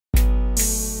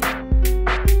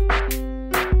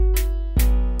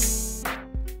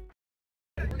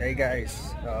Hey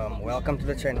guys, welcome to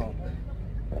the channel.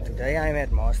 Today I'm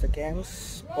at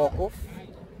MasterCams Park Off,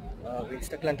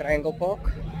 Winston Triangle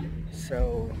Park.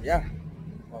 So yeah,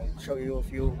 I'll show you a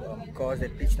few cars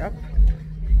that pitched up.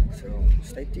 So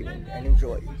stay tuned and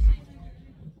enjoy.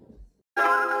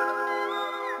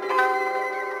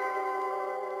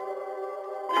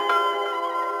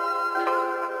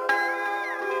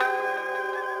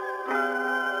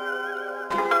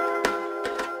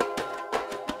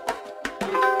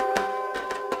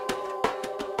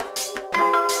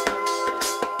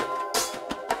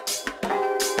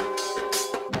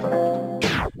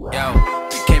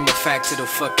 Fact to the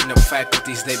fucking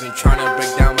faculties. They've been trying to break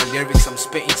down my lyrics. I'm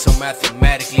spitting so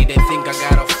mathematically. They think I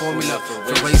got a formula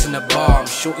for raising the bar. I'm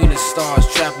shooting the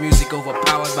stars. Trap music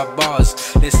overpowered by bars.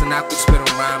 Listen, I could spit on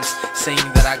rhymes, saying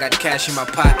that I got cash in my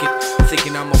pocket,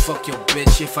 thinking I'ma fuck your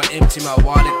bitch if I empty my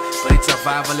wallet. But it's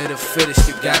survival of the fittest.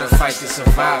 You gotta fight to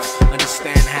survive.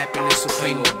 Understand happiness will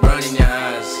pain will burn in your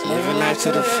eyes. Living life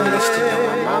to the fullest. You know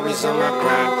I'm always on my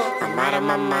grind. I'm out of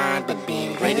my mind, but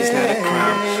being great is not a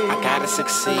crime. I gotta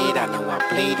succeed. I know I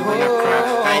bleed when I cry.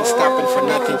 I ain't stopping for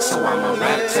nothing, so I'ma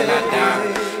rap till I die.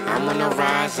 I'm on the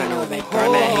rise, I know they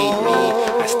gonna hate me.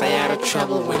 I stay out of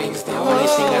trouble, winning's the only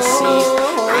thing I see.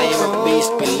 I am a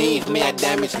beast, believe me, I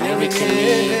damage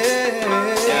lyrically.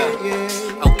 Yeah.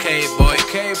 Okay, boy.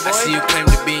 I see you claim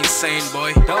to be insane,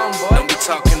 boy. Don't be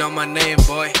talking on my name,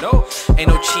 boy. Ain't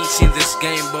no cheats in this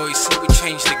game, boy. So we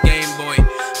changed the game, boy.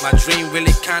 My dream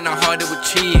really kinda hard to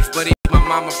achieve, but if my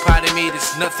mama proud of me,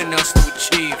 there's nothing else to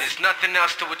achieve.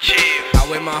 I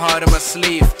wear my heart on my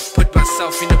sleeve, put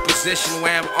myself in a position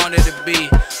where I'm honored to be.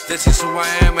 This is who I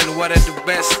am and what I do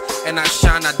best, and I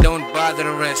shine, I don't bother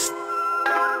the rest.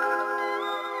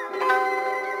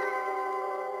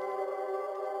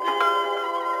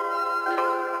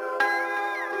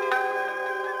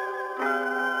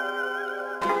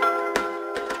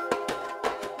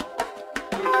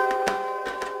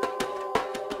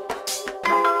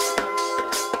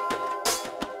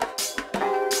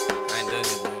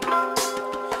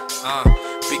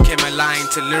 Became a line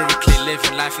to lyrically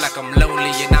living life like I'm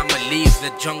lonely, and I'ma leave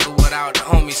the jungle without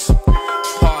homies.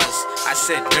 Pause. I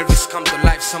said lyrics come to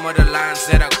life. Some of the lines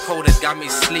that are quoted got me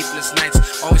sleepless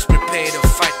nights. Always prepared to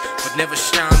fight, but never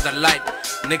shine the light.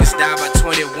 Niggas die by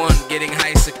 21, getting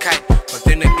high as a kite. But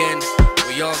then again,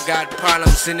 we all got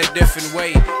problems in a different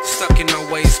way. Stuck in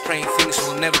my ways, praying things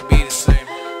will never be the same.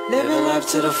 Living life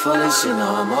to the fullest, you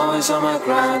know I'm always on my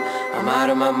grind. I'm out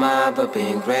of my mind, but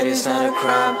being great is not a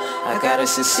crime. I gotta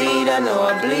succeed, I know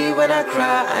I bleed when I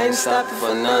cry. I ain't stopping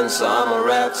for none, so I'ma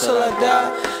rap till I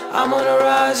die. I'm on the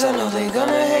rise, I know they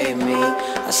gonna hate me.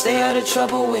 I stay out of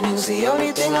trouble, winning's the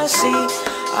only thing I see.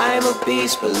 I am a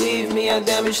beast, believe me, I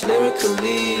damage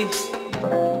lyrically.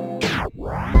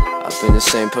 I've been the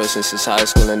same person since high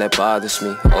school, and that bothers me.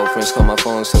 Old friends call my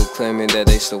phone, still claiming that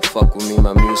they still fuck with me.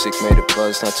 My music made a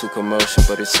buzz, not too commercial,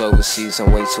 but it's overseas.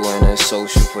 I'm way too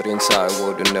antisocial for the entire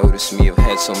world to notice me. I've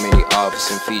had so many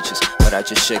offers and features, but I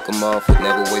just shake them off. Would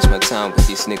never waste my time with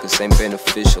these niggas, ain't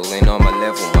beneficial. Ain't on my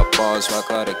level, my bars rock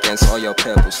hard against all your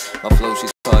pebbles. My flow's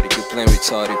retarded, you plain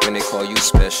retarded when they call you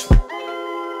special.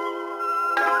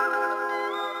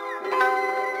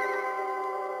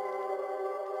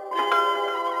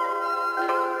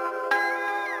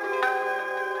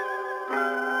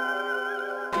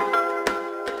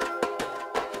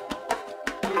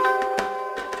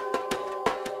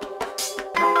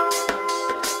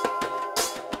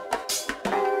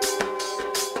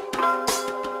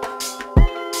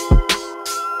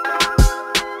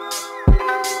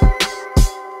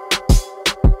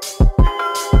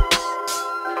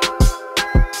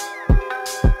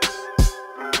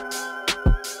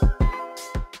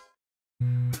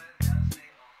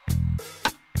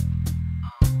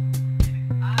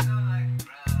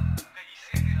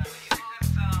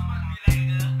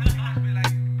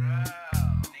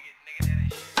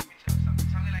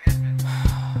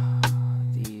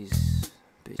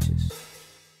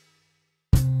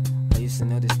 I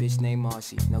know this bitch named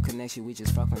Marcy. No connection, we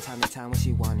just fuck from time to time when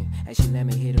she wanted. And she let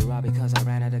me hit her raw because I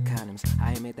ran out of condoms.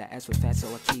 I admit that ass was fat, so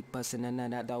I keep busting a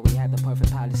nut out. Though we had the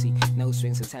perfect policy, no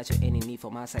strings attached or any need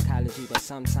for my psychology. But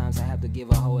sometimes I have to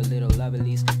give a hoe a little love at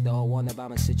least. The whole wonder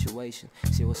about my situation.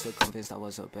 She was still convinced I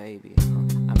was her baby.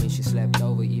 I mean, she slept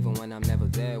over even when I'm never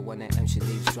there. When at M she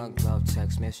leaves drunk, love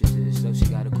text messages. Though she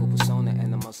got a cool persona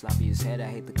and the most sloppiest head. I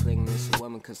hate the clinginess of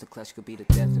women cause the clutch could be the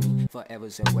death of me.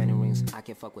 Forever's and wedding rings, I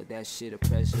can't fuck with that shit.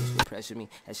 Oppressions will pressure me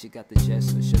as she got the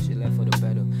gesture. Sure she left for the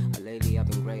better. Lately I've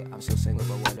been great, I'm still single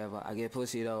but whatever. I get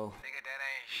pussy though. Nigga, that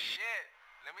ain't shit.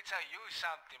 Let me tell you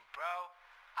something, bro.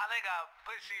 I think I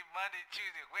pussy Monday,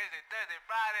 Tuesday, Wednesday, Thursday,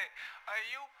 Friday. Are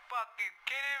you fucking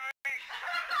kidding me?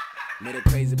 Met a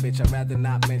crazy bitch, I'd rather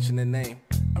not mention the name.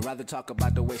 I'd rather talk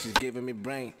about the way she's giving me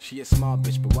brain. She a small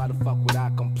bitch, but why the fuck would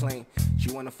I complain?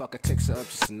 She wanna fuck, I text her up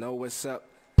just to know what's up.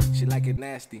 She like it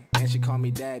nasty, and she call me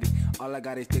daddy. All I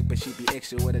got is dick, but she be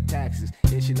extra with the taxes.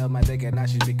 Yeah, she love my dick, and now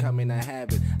she's becoming a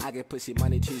habit. I get pussy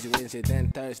Monday, Tuesday, Wednesday,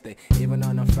 then Thursday. Even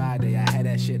on a Friday, I had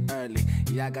that shit early.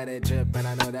 Yeah, I got that drip, and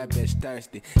I know that bitch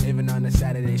thirsty. Even on a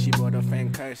Saturday, she brought her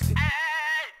friend Kirsty. Hey,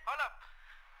 hold up.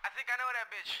 I think I know that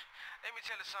bitch. Let me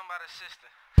tell you something about her sister.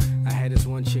 I had this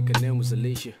one chick, her name was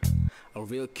Alicia. A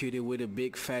real cutie with a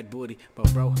big fat booty.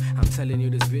 But bro, I'm telling you,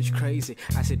 this bitch crazy.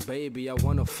 I said, baby, I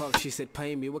wanna fuck. She said,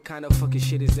 pay me. What kind of fucking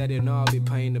shit is that? You know I'll be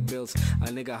paying the bills. A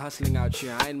nigga hustling out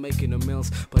here, I ain't making the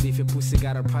meals. But if your pussy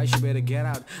got a price, you better get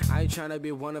out. I ain't tryna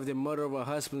be one of the murderer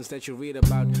husbands that you read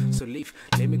about. So leave,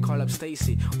 let me call up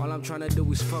Stacy. All I'm tryna do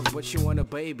is fuck, but she want a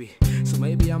baby. So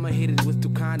maybe I'ma hit it with 2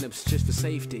 condoms just for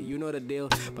safety. You know the deal.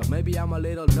 But maybe I'm a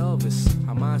little nervous.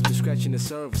 My mind's been scratching the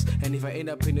surface. And if I end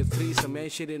up in a threesome,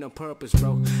 ain't shit in on purpose,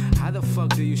 bro. How the fuck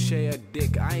do you share a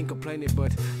dick? I ain't complaining,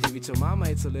 but if it's your mama,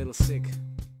 it's a little sick.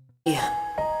 Yeah.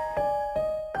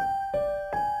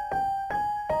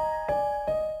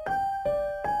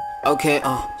 Okay,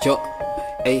 yo,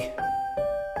 ayy.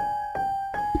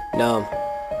 Numb.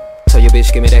 Tell your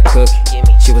bitch, give me that cookie.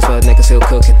 She was butt naked, still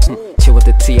cooking. She want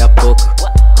the tea, I book her.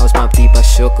 I was mob deep, I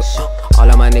shook her. All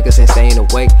of my niggas ain't staying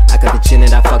awake. I got the gin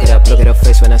and I fuck it up. Look at her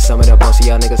face when I sum it up. Most of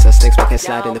y'all niggas are snakes, but can't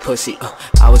slide in the pussy.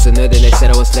 I was a nerd and they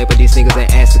said I was late, but these niggas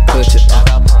ain't asked to push it.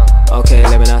 Okay,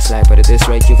 let me not slack, but at this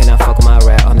rate, you cannot fuck with my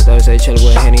rap. On a Thursday, chillin'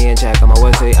 with Henny and Jack. On my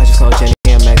Wednesday, I just call Jenny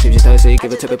and Max. If you Thursday,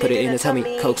 give it to me, put it in the tummy.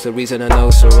 Coke's the reason I know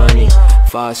so runny.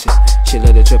 Faucet, she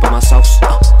let it drip on my sauce.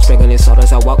 Sprinkling salt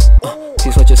as I walk.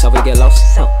 Please watch yourself and get lost.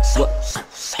 What?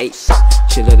 Hey,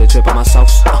 she let it drip on my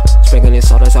sauce. Sprinkling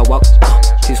salt as I walk.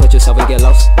 Please watch yourself and get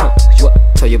lost. What?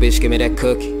 Tell your bitch, give me that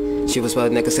cookie. She was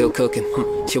butt naked, still cooking.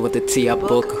 She want the tea, I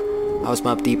book her. I was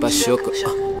mob deep, I shook her.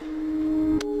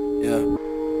 Yeah.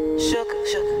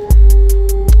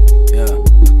 Yeah.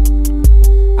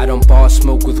 I don't bar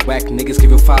smoke with whack niggas, give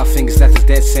you 5 fingers, that's a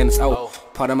death sentence. Oh,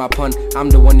 pardon my pun, I'm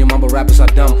the one your mumble rappers are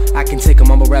dumb. I can take a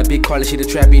mumble rap, big Carly, she the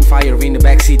trap beat, fire in the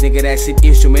backseat, nigga, that's it.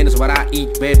 Instrumentals, what I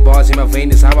eat, bad bars in my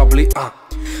veins, is how I bleed.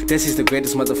 This is the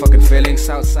greatest motherfucking feeling.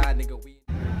 Southside, nigga, we.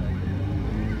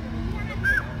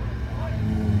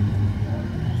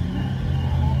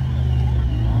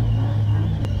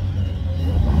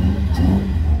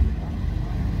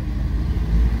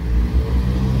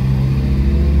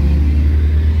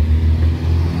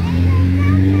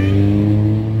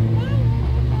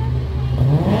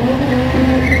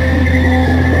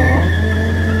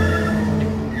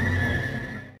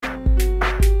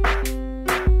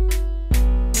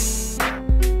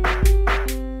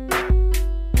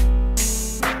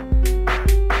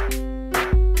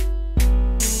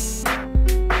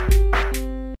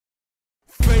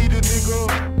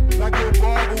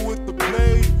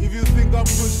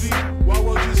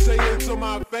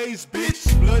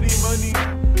 Bitch, bloody money,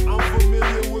 I'm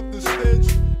familiar with the stench.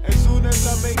 As soon as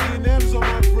I make M's on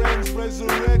my friends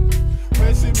resurrect.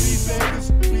 Rest in peace,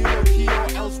 niggas, be low key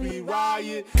or else we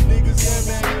riot. Niggas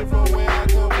get mad from where I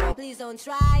come from. Please don't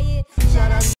try it.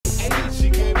 Shout out to A, she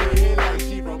came in here like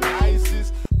she from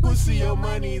ISIS. Pussy or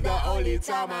money, the only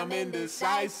time I'm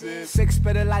indecisive. 6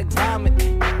 better like vomit,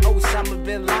 Osama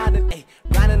bin Laden, ayy.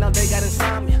 Grinding all day, got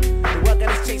insomnia. The world got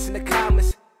us chasing the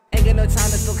comments. Ain't got no time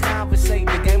to still conversate.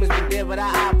 The game has been there, but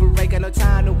I operate. Got no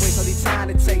time to waste, only time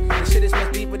to take. The shit is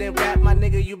much deeper than rap, my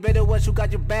nigga. You better watch who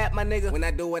got your back, my nigga. When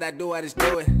I do what I do, I just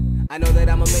do it. I know that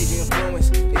I'm a major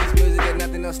influence. It's music and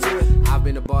nothing else to it. I've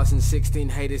been a boss since 16,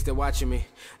 haters, they're watching me.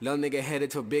 Little nigga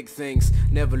headed to big things.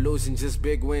 Never losing, just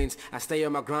big wins. I stay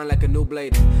on my grind like a new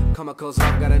blade. Come my clothes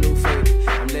off, got a new fade.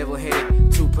 I'm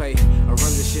level-headed, toupee. I run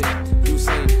the shit,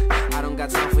 Usain. I don't got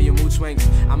time for your mood swings.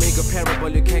 I'm incomparable,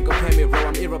 you can't compare me, bro.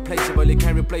 I'm irreplaceable, you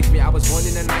can't replace me. I was born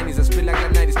in the 90s, I spit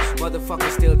like the 90s.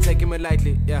 Motherfuckers still taking me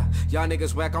lightly, yeah. Y'all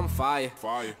niggas whack, I'm fire.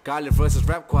 Garlic versus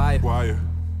rap quiet.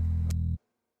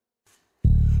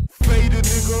 Fade a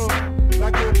nigga,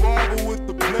 like a barber with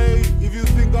the blade. If you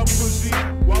think I'm pussy,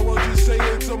 why won't you say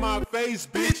it to my face,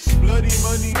 bitch? Bloody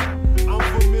money,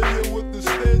 I'm familiar with the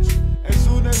stench. As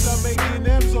soon as I make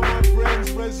M's on my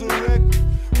friends resurrect.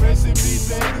 Rest in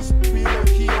peace, niggas, be low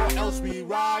key or else we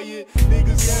riot.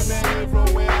 Niggas get mad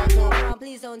from where I come from.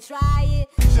 Please don't try it.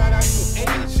 Shout out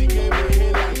to A, she came in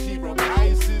here like she from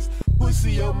ISIS.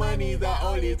 Pussy or money, the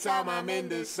only time I'm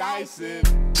indecisive.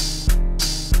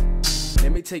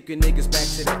 Let me take you niggas back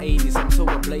to the 80s. I'm so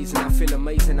ablazing, I feel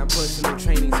amazing. I'm personal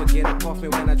training, so Get up off me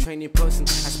when I train in person.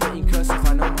 I spit in cursive,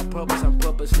 I know my purpose.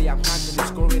 I'm constantly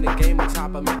scoring the game on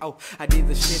top of me. Oh, I did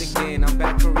the shit again. I'm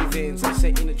back for revenge. I'm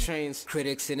setting the trains.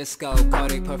 Critics in the scope,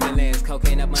 Kodak perfect lens.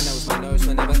 Cocaine up my nose, my nerves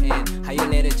will never end. How you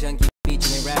let a junkie beat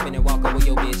you and rapping and walk over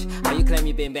your bitch? How you claim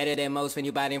you been better than most when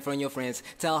you biting from your friends?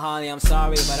 Tell Harley I'm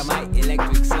sorry, but I might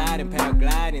electric slide and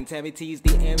paraglide and tell me tease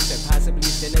DMs and possibly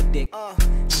send a dick.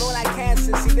 Flow like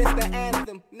cancer, see this the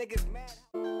anthem. Niggas mad.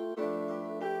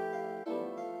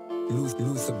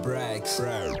 Lose the brags.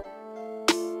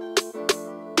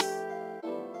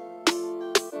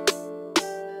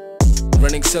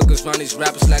 Running circles round these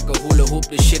rappers like a hula hoop.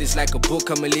 This shit is like a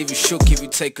book, I'ma leave you shook if you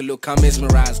take a look. I'm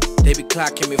mesmerized. They be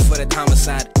clocking me for that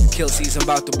homicide. Kill season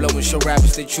about to blow and show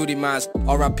rappers they true demise.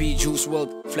 R.I.P. Juice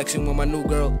WRLD, flexing with my new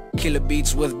girl. Killer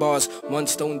beats with bars, 1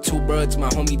 stone 2 birds. My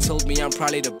homie told me I'm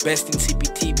probably the best in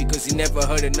CPT because he never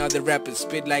heard another rapper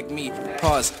spit like me.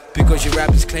 Pause, because your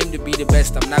rappers claim to be the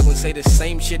best. I'm not gonna say the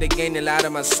same shit again and lie to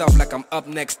myself like I'm up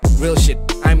next. Real shit,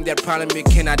 I'm that problem you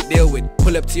cannot deal with.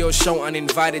 Pull up to your show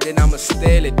uninvited and I'ma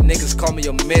steal it. Niggas call me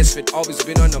a misfit, always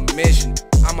been on a mission.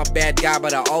 I'm a bad guy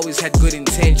but I always had good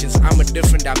intentions. I'm a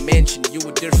different dimension, you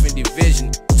a different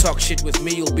division. Talk shit with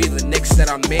me, you'll be the next that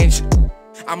I mention.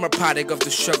 I'm a product of the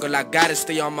struggle, I gotta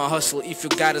stay on my hustle. If you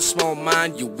got a small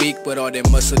mind, you weak but all that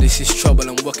muscle. This is trouble,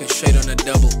 I'm working straight on a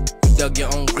double. You dug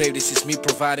your own grave, this is me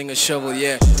providing a shovel,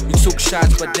 yeah. You took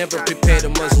shots but never prepared a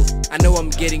muzzle. I know I'm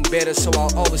getting better so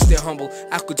I'll always stay humble.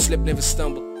 I could slip, never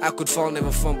stumble, I could fall,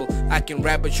 never fumble. I can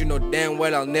rap but you know damn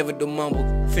well I'll never do mumble.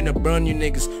 Finna burn you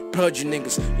niggas, purge you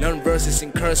niggas. Learn verses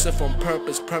in cursive on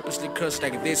purpose, purposely cursed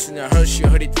like this in a hearse. You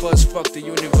heard it first, fuck the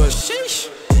universe. Sheesh.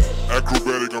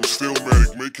 Acrobatic, I'm still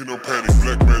manic, making them panic.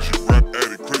 Black magic, rap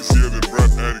addict, crazier than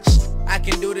rap addicts. I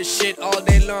can do this shit all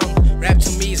day long. Rap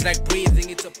to me is like breathing,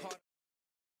 it's a part.